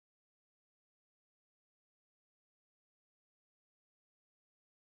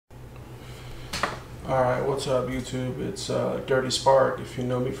Alright, what's up YouTube? It's Dirty Spark if you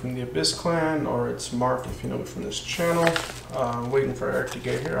know me from the Abyss Clan, or it's Mark if you know me from this channel. Waiting for Eric to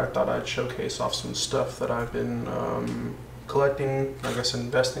get here. I thought I'd showcase off some stuff that I've been collecting. I guess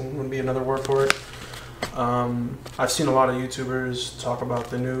investing would be another word for it. I've seen a lot of YouTubers talk about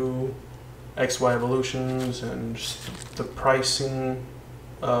the new XY evolutions and just the pricing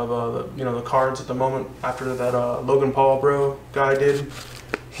of the cards at the moment after that Logan Paul bro guy did.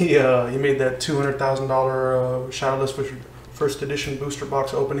 He made that $200,000 Shadowless first edition booster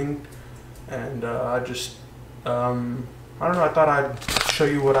box opening, and I don't know. I thought I'd show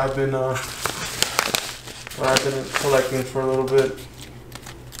you what I've been collecting for a little bit.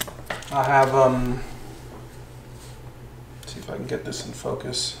 I have let's see if I can get this in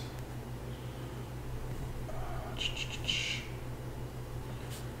focus.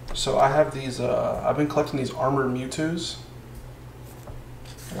 So I have these. I've been collecting these armored Mewtwo's.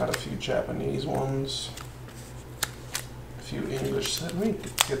 I got a few Japanese ones, a few English. Let me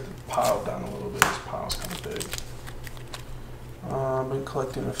get the pile down a little bit. This pile's kind of big. I've been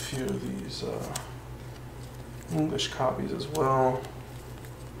collecting a few of these English copies as well.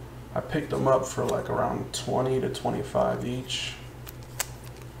 I picked them up for like around 20 to 25 each.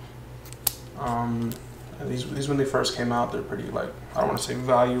 And these when they first came out, they're pretty, like, I don't want to say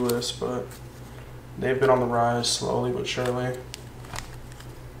valueless, but they've been on the rise slowly but surely.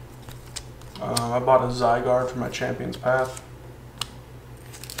 I bought a Zygarde for my Champion's Path.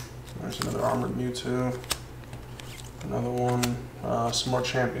 There's another Armored Mewtwo. Another one. Some more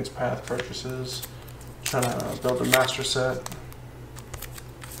Champion's Path purchases. Trying to build a master set.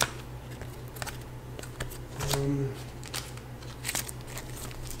 Some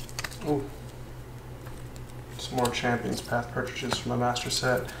more Champion's Path purchases for my master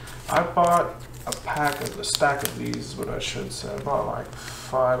set. I bought a stack of these is what I should say. I bought like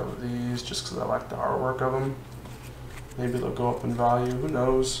 5 of these just because I like the artwork of them. Maybe they'll go up in value, who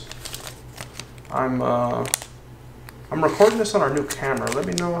knows. I'm recording this on our new camera. Let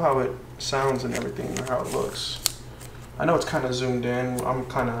me know how it sounds and everything, and how it looks. I know it's kind of zoomed in. I'm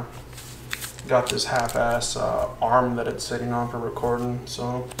kind of got this half-ass arm that it's sitting on for recording,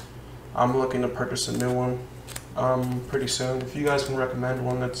 so I'm looking to purchase a new one pretty soon. If you guys can recommend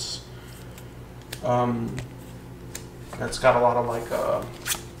one that's got a lot of like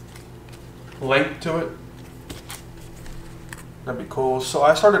length to it, that'd be cool. So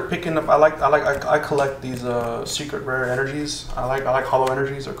I started picking up. I collect these secret rare energies. I like hollow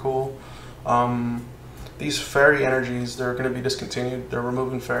energies. They're cool. These fairy energies, they're going to be discontinued. They're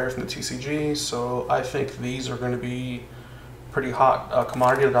removing fairy from the TCG, so I think these are going to be pretty hot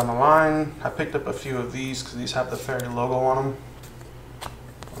commodity down the line. I picked up a few of these because these have the fairy logo on them.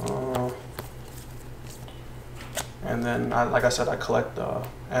 And then, like I said, I collect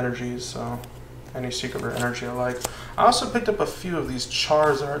energies, so any secret rare energy I like. I also picked up a few of these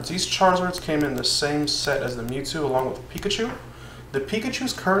Charizards. These Charizards came in the same set as the Mewtwo along with the Pikachu. The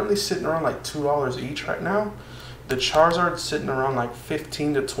Pikachu's currently sitting around like $2 each right now. The Charizard's sitting around like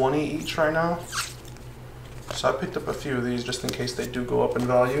 15 to 20 each right now. So I picked up a few of these just in case they do go up in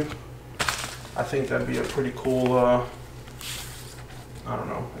value. I think that'd be a pretty cool, I don't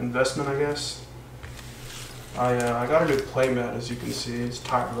know, investment, I guess. I got a new playmat, as you can see. It's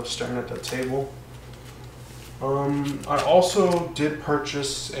tired of staring at that table. I also did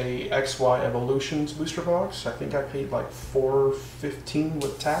purchase a XY Evolutions booster box. I think I paid like $4.15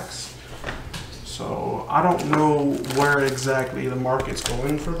 with tax. So I don't know where exactly the market's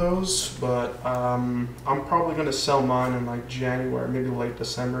going for those, but I'm probably going to sell mine in like January, maybe late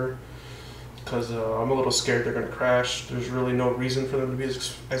December, because I'm a little scared they're going to crash. There's really no reason for them to be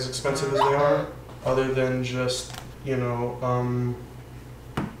as expensive as they are, other than just, you know,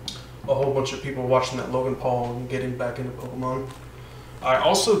 a whole bunch of people watching that Logan Paul and getting back into Pokemon. I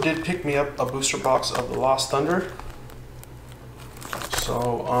also did pick me up a booster box of the Lost Thunder.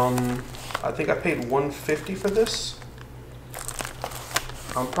 So, I think I paid $150 for this.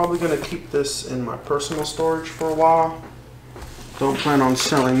 I'm probably going to keep this in my personal storage for a while. Don't plan on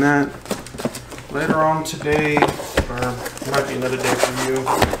selling that. Later on today, or it might be another day for you,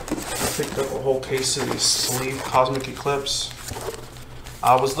 I picked up a whole case of these Sleeve Cosmic Eclipse.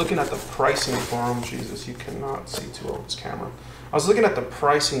 I was looking at the pricing for them. Jesus, you cannot see too well with this camera. I was looking at the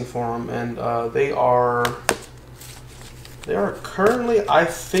pricing for them, and they are currently, I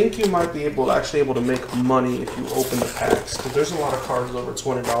think you might be actually able to make money if you open the packs, because there's a lot of cards over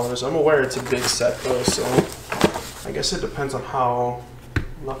 $20. I'm aware it's a big set though, so I guess it depends on how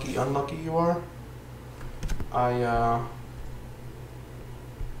lucky, unlucky you are. I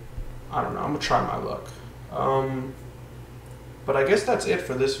don't know. I'm gonna try my luck. But I guess that's it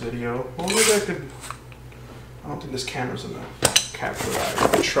for this video. Well, maybe I could don't think this camera's gonna capture that.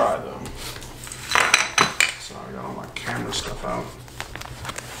 I'm gonna try though. Sorry, I got all my camera stuff out.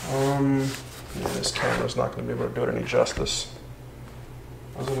 Yeah, this camera's not gonna be able to do it any justice.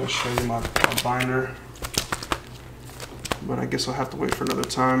 I was gonna show you my binder, but I guess I'll have to wait for another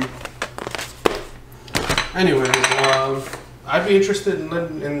time. Anyways, I'd be interested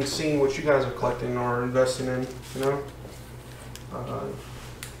in seeing what you guys are collecting or investing in, you know?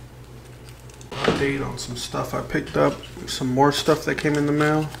 Update on some stuff I picked up, some more stuff that came in the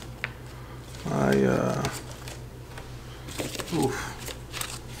mail.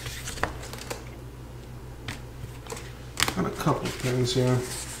 Got a couple of things here.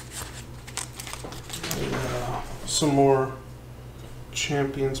 Some more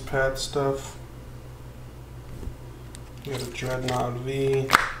Champions Path stuff. We have a Dreadnought V, a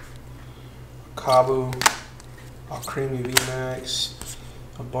Kabu, a Creamy VMAX,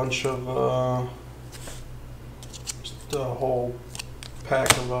 a bunch of just a whole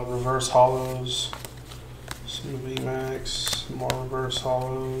pack of reverse hollows, some VMAX, more reverse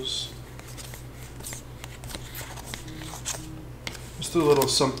hollows. Just a little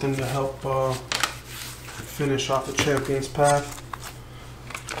something to help finish off the Champions Path.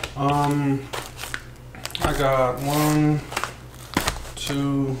 I got 1,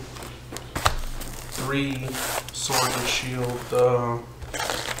 2, 3 Sword and Shield. I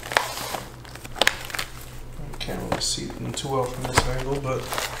can't really see them too well from this angle, but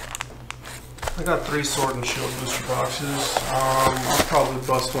I got 3 Sword and Shield booster boxes. I'll probably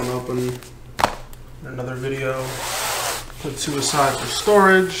bust one open in another video. Put 2 aside for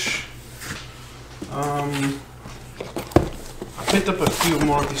storage. I picked up a few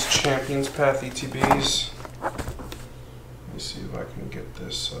more of these Champions Path ETBs. Let me see if I can get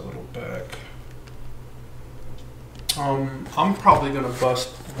this a little back. I'm probably gonna bust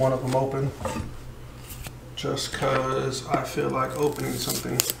one of them open just cause I feel like opening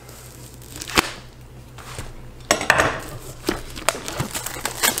something.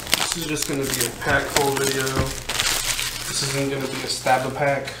 This is just gonna be a pack full video. This isn't gonna be a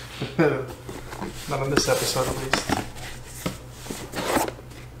stab-a-pack. Not on this episode at least.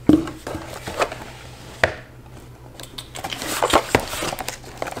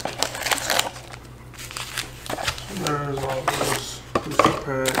 There's all those booster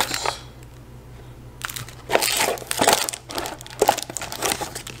packs.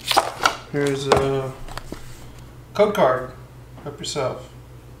 Here's a code card. Help yourself.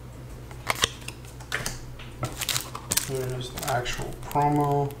 Here's the actual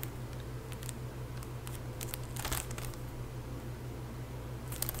promo.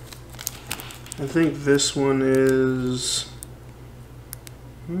 I think this one is,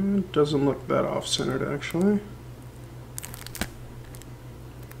 it doesn't look that off-centered actually.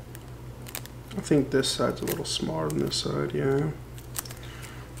 I think this side's a little smaller than this side, yeah.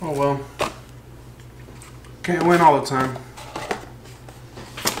 Oh well. Can't win all the time.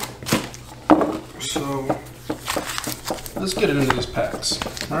 So, let's get into these packs,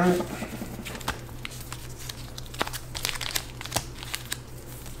 alright?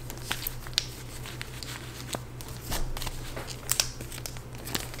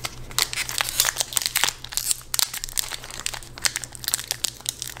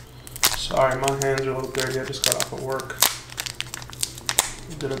 Sorry, my hands are a little dirty. I just got off of work.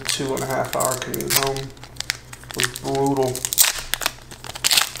 Did a 2.5 hour commute home. It was brutal.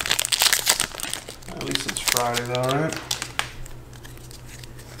 At least it's Friday though, right?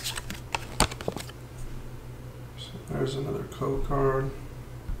 So there's another code card.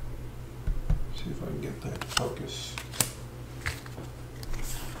 See if I can get that to focus.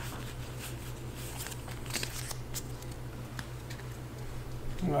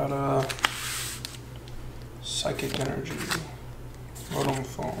 Got a Psychic Energy, Rotom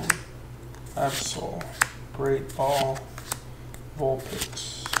Foam, Absol, Great Ball,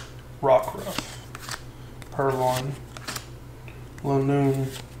 Vulpix, Rockruff, Purloin, Lanoon,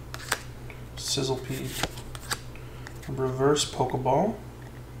 Sizzlepede, a Reverse Pokeball,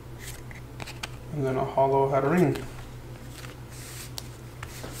 and then a Hollow Hatterene.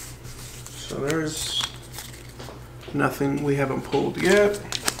 So there's nothing we haven't pulled yet.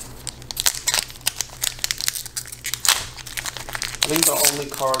 I think the only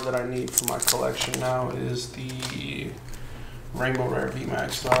card that I need for my collection now is the Rainbow Rare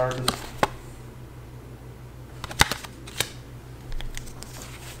VMAX card.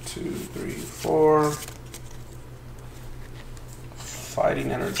 2, 3, 4.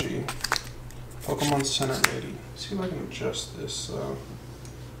 Fighting Energy. Pokemon Center Lady. See if I can adjust this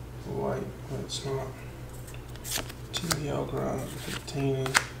light, but it's not. TV Elgra, Tiny,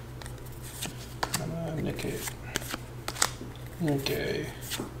 and Nickate. Okay.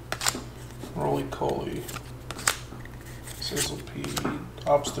 Roly-Poly. Sizzlepede.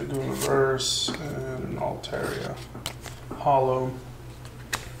 Obstagoon Reverse. And an Altaria. Hollow.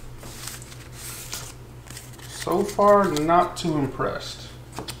 So far, not too impressed.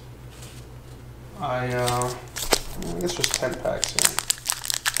 I guess just 10 packs here.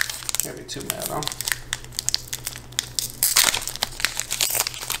 Can't be too mad, huh?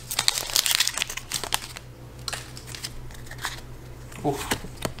 Oof.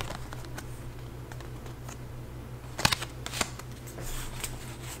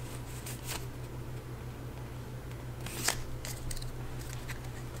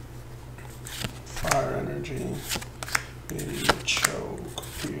 Fire Energy, Choke,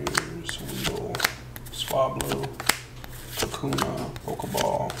 Fuse, Weedle, Swablu, Kakuna,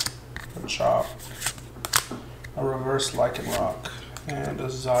 Pokeball, a Chop, a Reverse Lycanroc, and a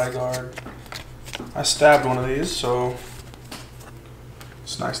Zygarde. I stabbed one of these, so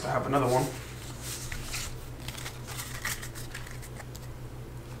it's nice to have another one.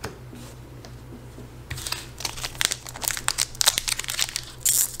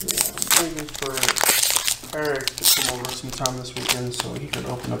 Waiting for Eric to come over sometime this weekend so he can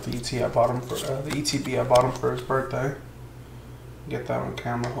open up the ETB I bought him for his birthday. Get that on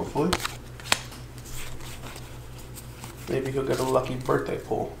camera, hopefully. Maybe he'll get a lucky birthday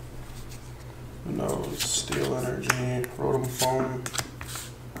pull. Who knows? Steel Energy, Rotom Foam,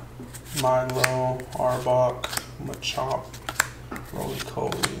 Milo, Arbok, Machop,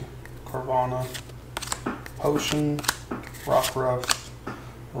 Roly-Poly, Carvana, Potion, Rockruff,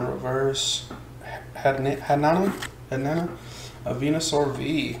 Reverse, Hanana, a Venusaur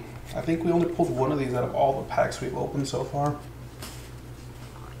V. I think we only pulled one of these out of all the packs we've opened so far.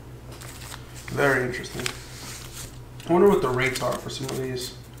 Very interesting. I wonder what the rates are for some of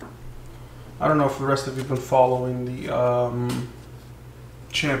these. I don't know if the rest of you have been following the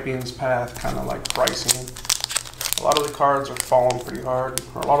Champions Path kind of like pricing. A lot of the cards are falling pretty hard,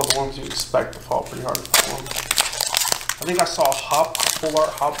 or a lot of the ones you expect to fall pretty hard. I think I saw Hop, Full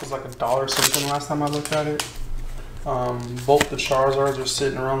Art Hop was like $1 something last time I looked at it. Both the Charizards are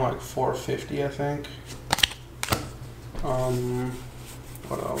sitting around like $4.50, I think.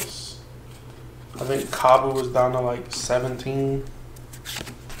 What else? I think Kabu was down to like 17.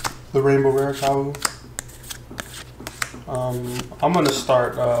 The Rainbow Rare Kabu. I'm gonna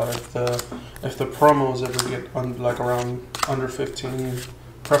start if the promos ever get like around under 15,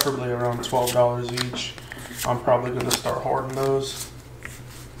 preferably around $12 each. I'm probably gonna start hoarding those.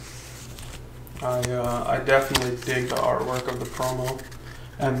 I definitely dig the artwork of the promo,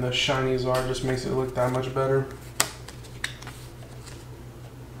 and the shiny Zard just makes it look that much better.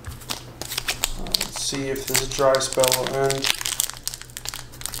 Let's see if this dry spell will end.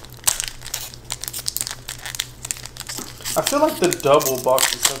 I feel like the double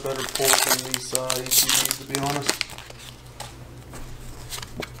boxes have better pulls than these ETBs, to be honest.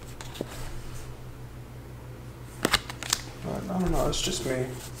 But I don't know, it's just me.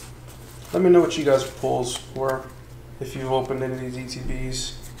 Let me know what you guys' pulls were, if you've opened any of these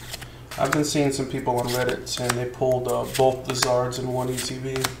ETBs. I've been seeing some people on Reddit saying they pulled both the Zards in one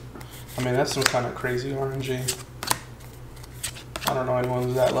ETB. I mean, that's some kind of crazy RNG. I don't know anyone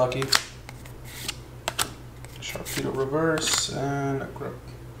who's that lucky. Sharpedo Reverse and a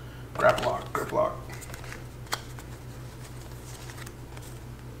Graplock.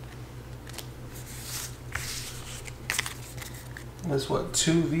 There's what,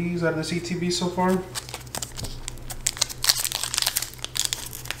 2 Vs out of this ETB so far?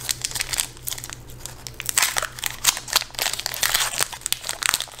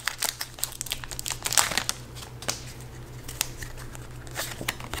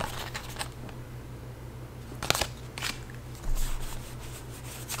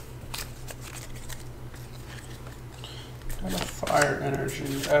 Got a Fire Energy,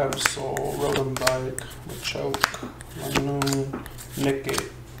 Absol, Rotom Bike, Machoke, Lanoon, Nickit,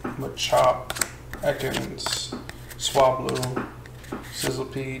 Machop, Ekans, Swablu,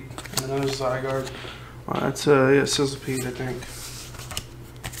 Sizzlepede, and another Zygarde. That's yeah, Sizzlepede, I think.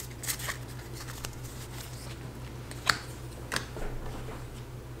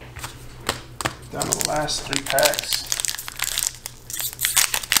 Down to the last 3 packs.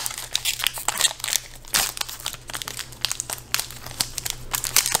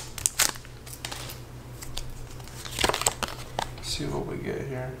 See what we get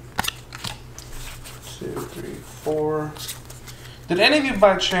here. 2, 3, 4. Did any of you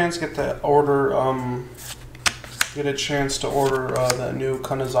by chance get to order get a chance to order that new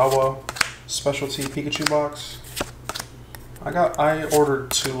Kanazawa specialty Pikachu box? I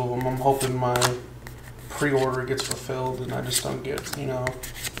ordered 2 of them. I'm hoping my pre-order gets fulfilled and I just don't get, you know,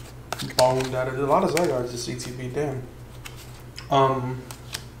 boned at it. A lot of Zygardes is ETB, damn.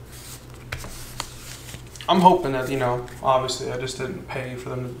 I'm hoping that, you know, obviously I just didn't pay for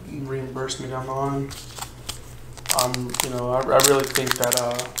them to reimburse me down the line. You know, I really think that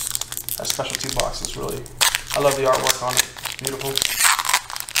that specialty box is really, I love the artwork on it. It's beautiful.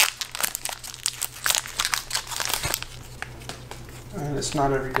 And it's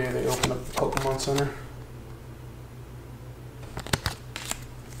not every day they open up the Pokemon Center.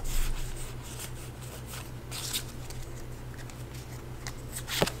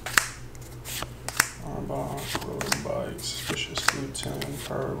 Arbok, Rolling Bike, Suspicious Gluten,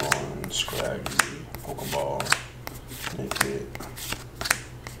 Purrloin, Scraggy, Pokeball, Naked.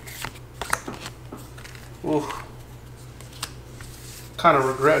 Oof. Kind of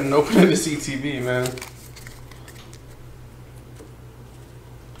regretting opening this ETB, man.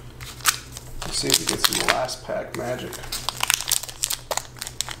 Let's see if we get some last pack magic.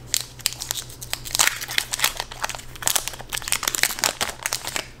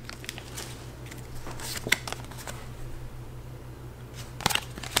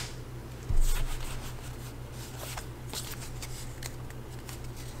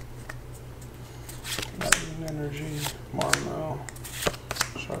 Energy, Marno,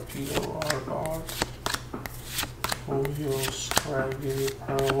 Sharpedo, Arbok, Full Heal, Scraggy,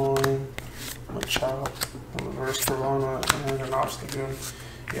 Purrloin, Machop, a Reverse Piranha, and an Obstagoon.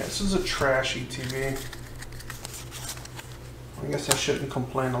 Yeah, this is a trash ETB. I guess I shouldn't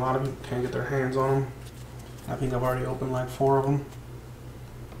complain. A lot of people can't get their hands on them. I think I've already opened like 4 of them.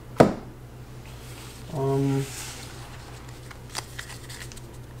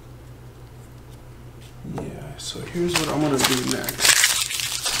 Yeah, so here's what I'm gonna do next.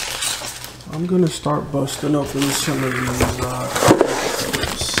 I'm gonna start busting open some of these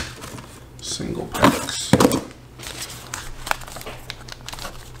single packs.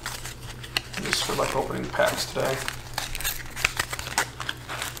 Just feel like opening packs today.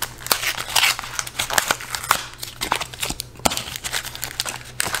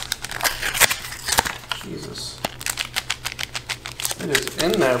 Jesus. It is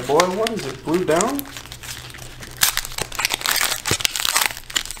in there, boy. What is it? Glued down?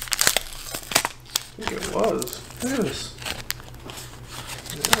 I think it was. Look at this.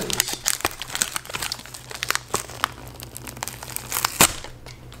 It is.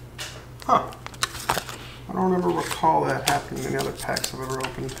 Huh. I don't ever recall that happening in any other packs I've ever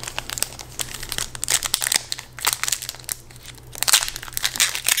opened.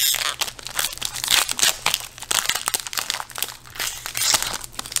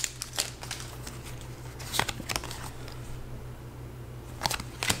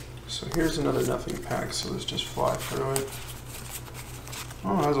 So here's another nothing pack, so let's just fly through it.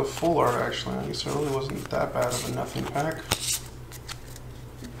 Oh, it has a full art actually. I guess it really wasn't that bad of a nothing pack.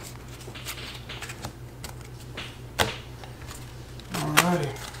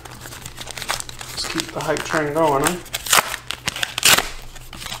 Alrighty. Let's keep the hype train going, huh?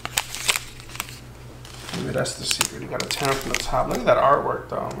 Maybe that's the secret. You gotta tear from the top. Look at that artwork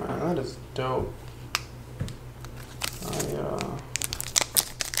though, man. That is dope.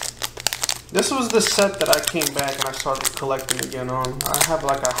 This was the set that I came back and I started collecting again on. I have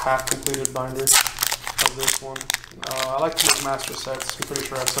like a half completed binder of this one. I like to make master sets. I'm pretty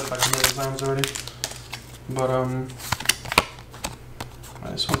sure I've said it like a million times already. But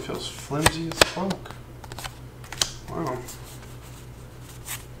this one feels flimsy as fuck. Wow.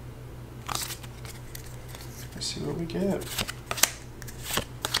 Let's see what we get.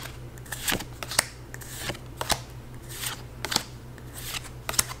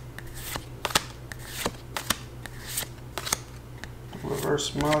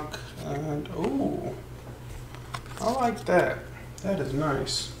 Reverse Muck, and ooh, I like that. That is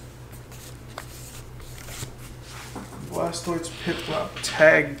nice. Blastoise Piplup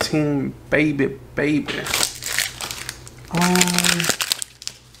Tag Team Baby. I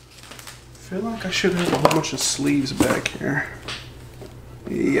feel like I should have a whole bunch of sleeves back here.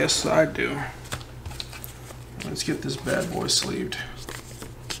 Yes, I do. Let's get this bad boy sleeved.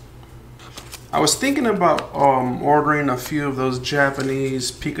 I was thinking about ordering a few of those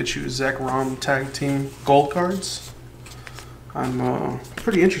Japanese Pikachu Zekrom Tag Team gold cards. I'm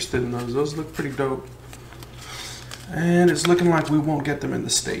pretty interested in those. Those look pretty dope. And it's looking like we won't get them in the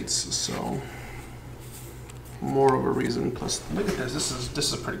States, so more of a reason. Plus, look at this.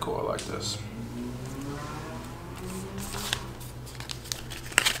 This is pretty cool. I like this.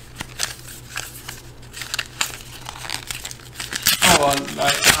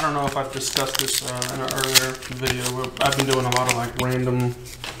 I don't know if I've discussed this in an earlier video. I've been doing a lot of like random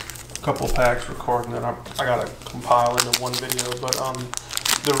couple packs recording that I gotta compile into one video. But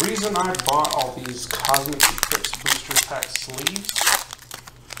the reason I bought all these Cosmic Eclipse Booster Pack sleeves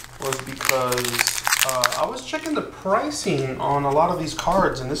was because I was checking the pricing on a lot of these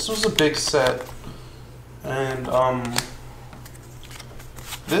cards, and this was a big set. And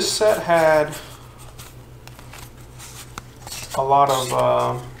this set had a lot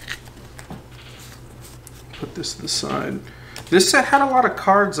of put this to the side. This set had a lot of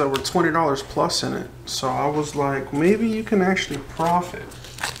cards that were $20 plus in it, so I was like, maybe you can actually profit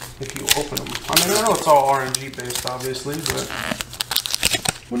if you open them. I mean, I know it's all RNG based, obviously, but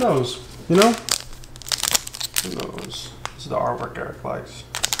who knows? You know? Who knows? This is the artwork Eric likes.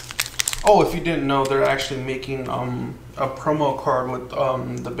 Oh, if you didn't know, they're actually making a promo card with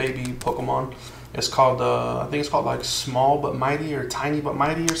the baby Pokemon. It's called, I think it's called like Small But Mighty or Tiny But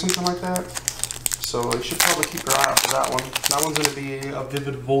Mighty or something like that. So you should probably keep your eye out for that one. That one's going to be a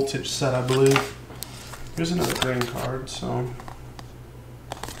Vivid Voltage set, I believe. Here's another green card, so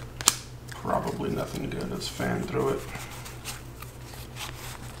probably nothing good. Let's fan through it.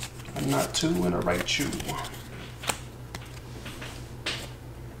 I'm not two in a right shoe.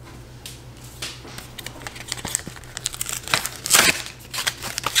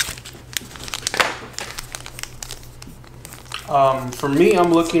 For me,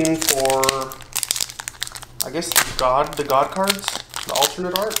 I'm looking for, I guess, the God cards, the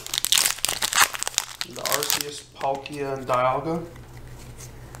alternate art, the Arceus, Palkia, and Dialga.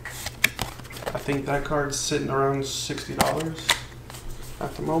 I think that card's sitting around $60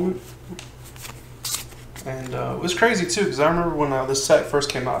 at the moment. And it was crazy too, because I remember when this set first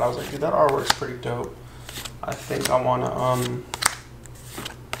came out, I was like, dude, that artwork's pretty dope. I think I want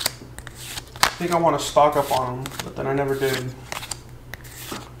to stock up on them, but then I never did.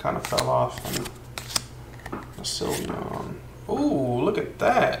 Kind of fell off. And a Sylveon. Ooh, look at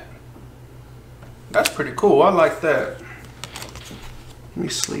that. That's pretty cool. I like that. Let me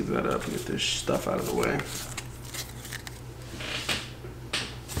sleeve that up and get this stuff out of the way.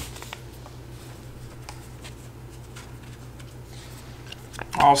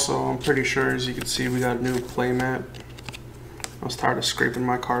 Also, I'm pretty sure, as you can see, we got a new play mat. I was tired of scraping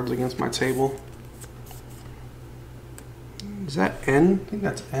my cards against my table. Is that N? I think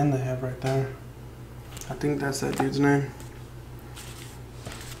that's N they have right there. I think that's that dude's name.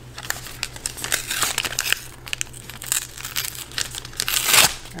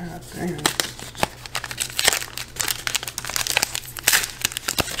 God damn.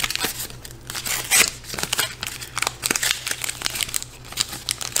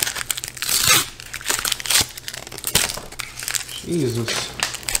 Jesus.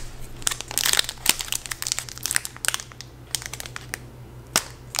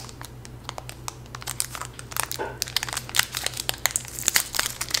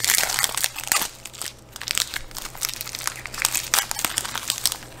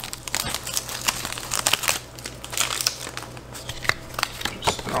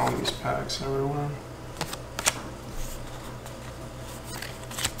 Just throwing these packs everywhere.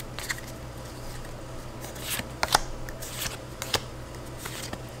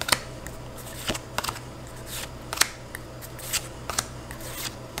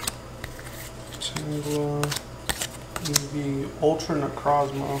 The Ultra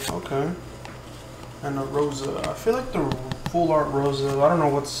Necrozma, okay. And a Rosa. I feel like the full art Rosa, I don't know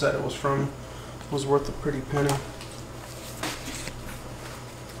what set it was from, was worth a pretty penny.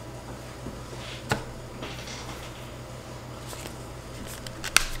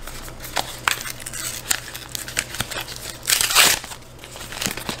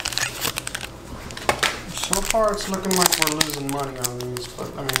 So far it's looking like we're losing money on these,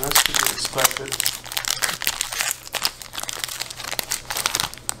 but I mean, that's to be expected.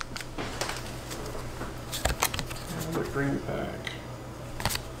 Green pack.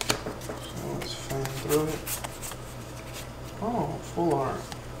 So let's fan through it. Oh, full art.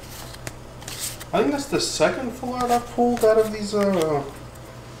 I think that's the second full art I've pulled out of these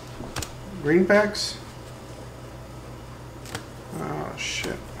green packs. Oh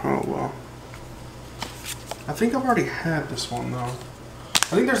shit. Oh well. I think I've already had this one though.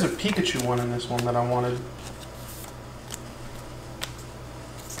 I think there's a Pikachu one in this one that I wanted.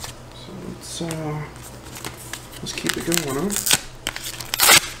 So let's keep it going, huh?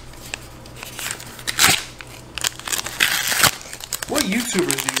 What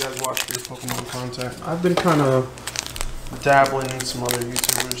YouTubers do you guys watch for your Pokemon content? I've been kind of dabbling in some other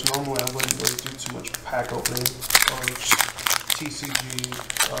YouTubers. Normally I wouldn't really do too much pack opening or just TCG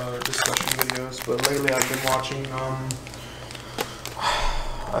discussion videos, but lately I've been watching,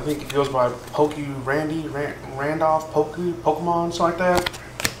 I think it goes by Randolph, Pokemon, something like that.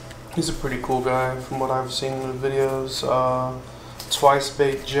 He's a pretty cool guy from what I've seen in the videos. Twice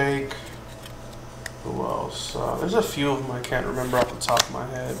Baked Jake. Who else? There's a few of them I can't remember off the top of my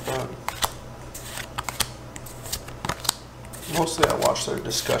head, but mostly I watch their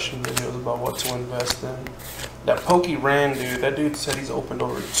discussion videos about what to invest in. That Pokemon dude, that dude said he's opened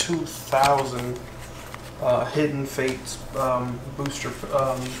over 2,000 Hidden Fates booster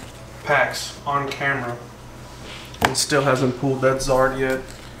packs on camera and still hasn't pulled that Zard yet.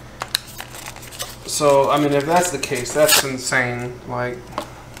 So, I mean, if that's the case, that's insane. Like,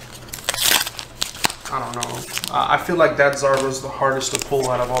 I don't know. I feel like that Zard was the hardest to pull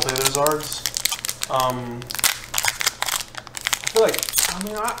out of all the other Zards. I feel like, I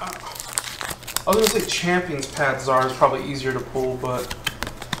mean, I was gonna say Champions Pad Zard is probably easier to pull, but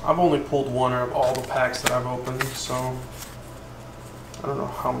I've only pulled one out of all the packs that I've opened, so I don't know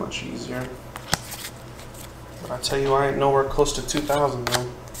how much easier. But I tell you, I ain't nowhere close to 2,000 though.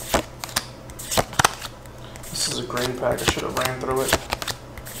 This is a green pack. I should have ran through it.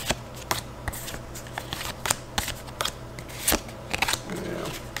 Yeah.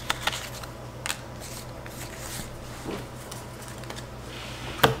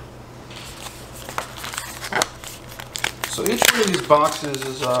 So each one of these boxes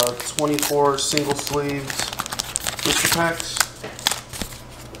is 24 single-sleeved booster packs.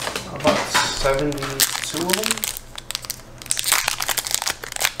 About 72 of them.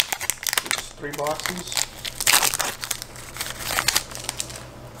 It's 3 boxes.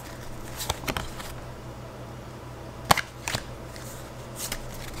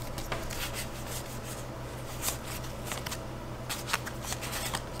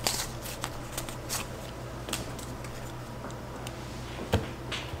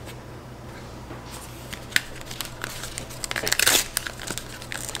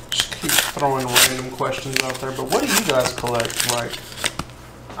 Throwing random questions out there, but what do you guys collect? Like,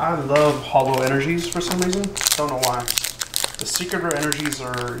 I love hollow energies for some reason. Don't know why. The secret rare energies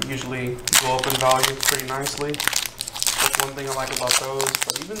are usually go up in value pretty nicely. That's one thing I like about those.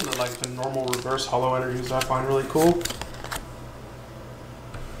 But even the normal reverse hollow energies I find really cool.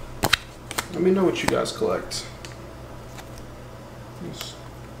 Let me know what you guys collect. This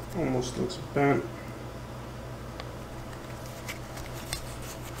almost looks bent.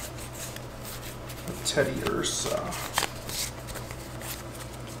 Teddy Ursa.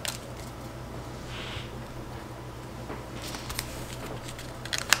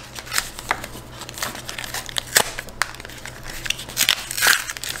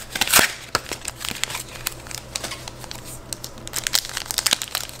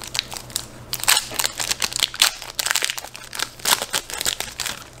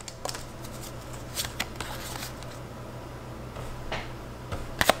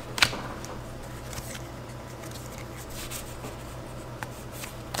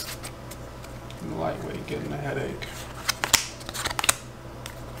 Lightweight, getting a headache.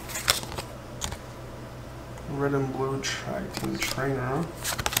 Red and blue track team trainer.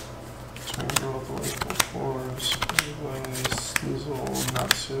 Trainer with the fours. Sneasel,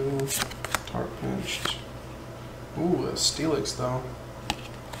 Natsu, Tar Pinched. Ooh, a Steelix though.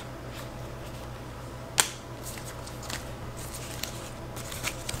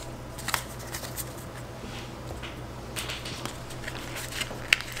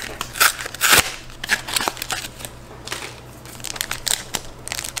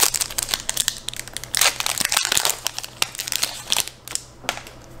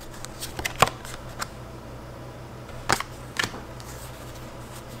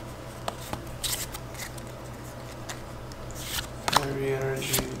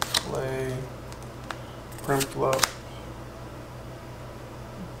 Energy, Clay, Primplup,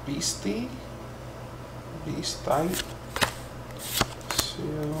 Beastie, Beastite,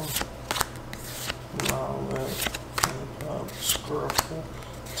 Seal, Rowlet, Pop, Scruffle,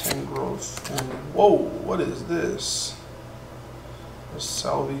 Tangrowth, and whoa, what is this? A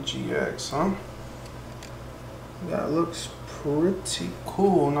Salvi GX, huh? That looks pretty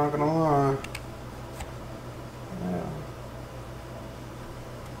cool, not gonna lie. Yeah.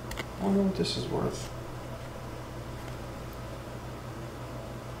 I wonder what this is worth.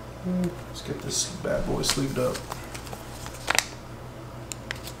 Let's get this bad boy sleeved up.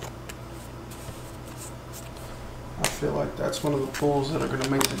 I feel like that's one of the pulls that are going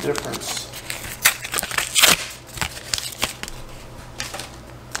to make the difference.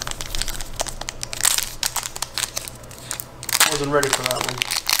 Wasn't ready for that one.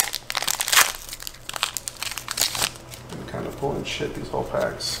 I'm kind of pulling shit these whole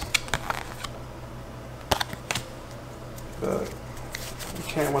packs. But you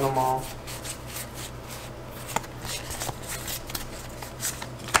can't win them all.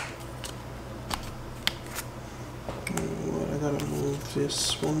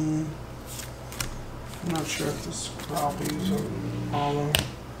 this one. I'm not sure if this crappies or hollow.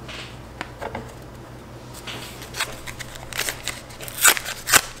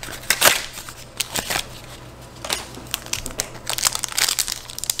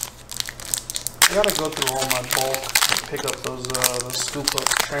 I gotta go through all my bulk and pick up those scoop up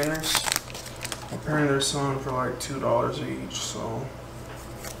trainers. Apparently they're selling for like $2 each, so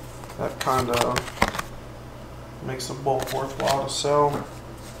that kinda makes the bulk worthwhile to sell.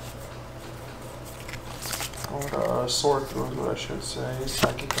 Or sort through is what I should say.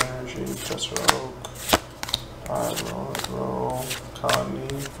 Psychic Energy, Professor Oak, Hydro,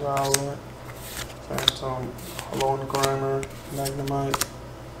 Cottonee, Rowlet, Phantom, Hollow and Grimer, Magnemite,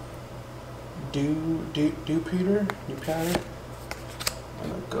 Dewpider,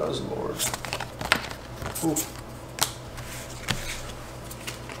 and a Guzzlord. Ooh.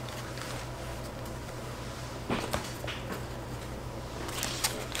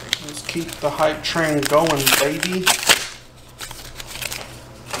 Let's keep the hype train going, baby.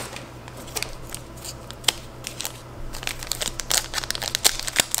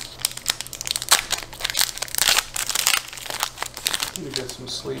 Need to get some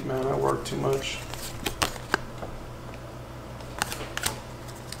sleep, man. I work too much.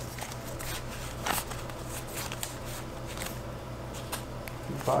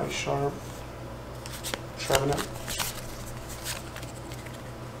 Body Sharp, Trevenant.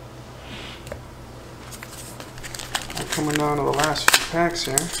 We're coming down to the last few packs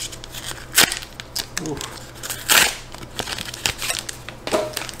here. Oof.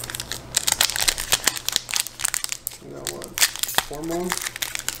 We got what? 4 more?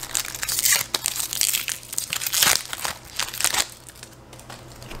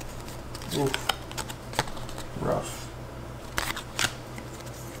 Oof. Rough.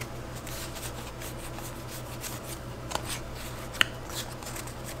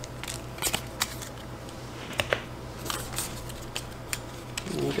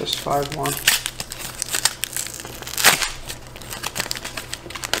 Just 5 more.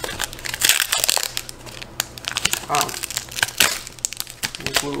 Wow.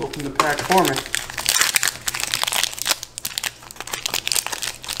 Blue opened the pack for me.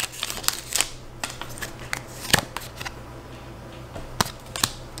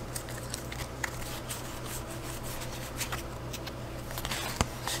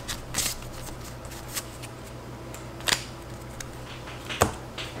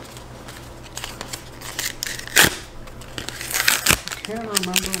 I can't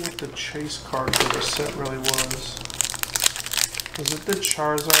remember what the chase card for the set really was. Was it the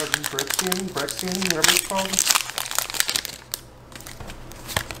Charizard Brexian, whatever it's called?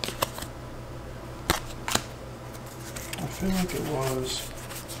 I feel like it was.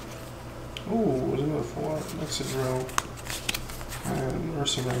 Ooh, was another 4? Excadrill and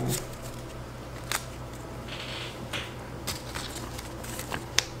Ursaring.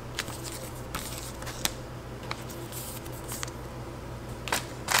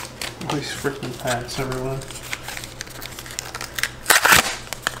 All these freaking packs everywhere.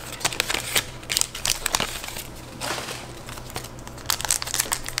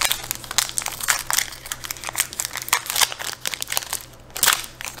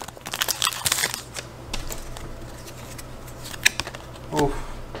 Oof.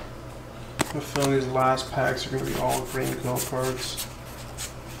 I have a feeling these last packs are going to be all green pill cards.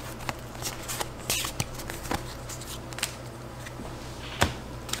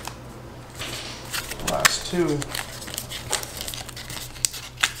 Last 2.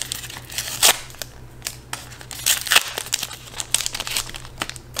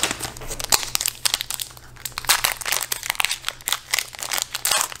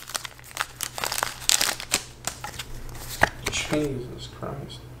 Jesus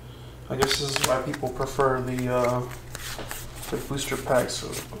Christ. I guess this is why people prefer the booster packs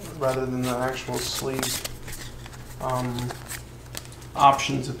rather than the actual sleeve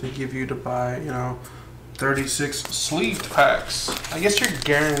options that they give you to buy, you know, 36 sleeved packs. I guess you're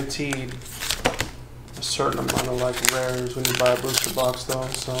guaranteed a certain amount of like rares when you buy a booster box though,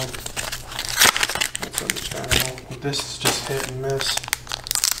 so that's understandable. This is just hit and miss.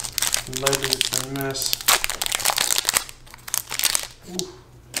 Lately it's been miss. Ooh.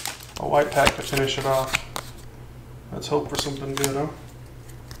 A white pack to finish it off. Let's hope for something good, huh?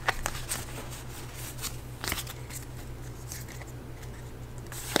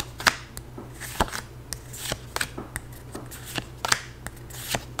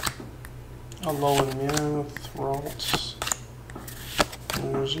 Alolan Ralts,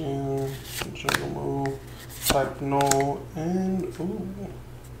 Museum, Jungle Type No, and ooh,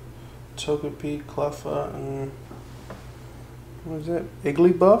 Togepi, Cleffa, and what is that?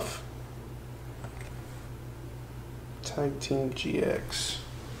 Igglybuff? Tag Team GX.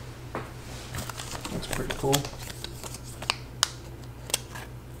 That's pretty cool.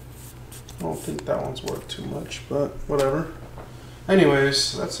 I don't think that one's worth too much, but whatever.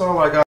 Anyways, that's all I got.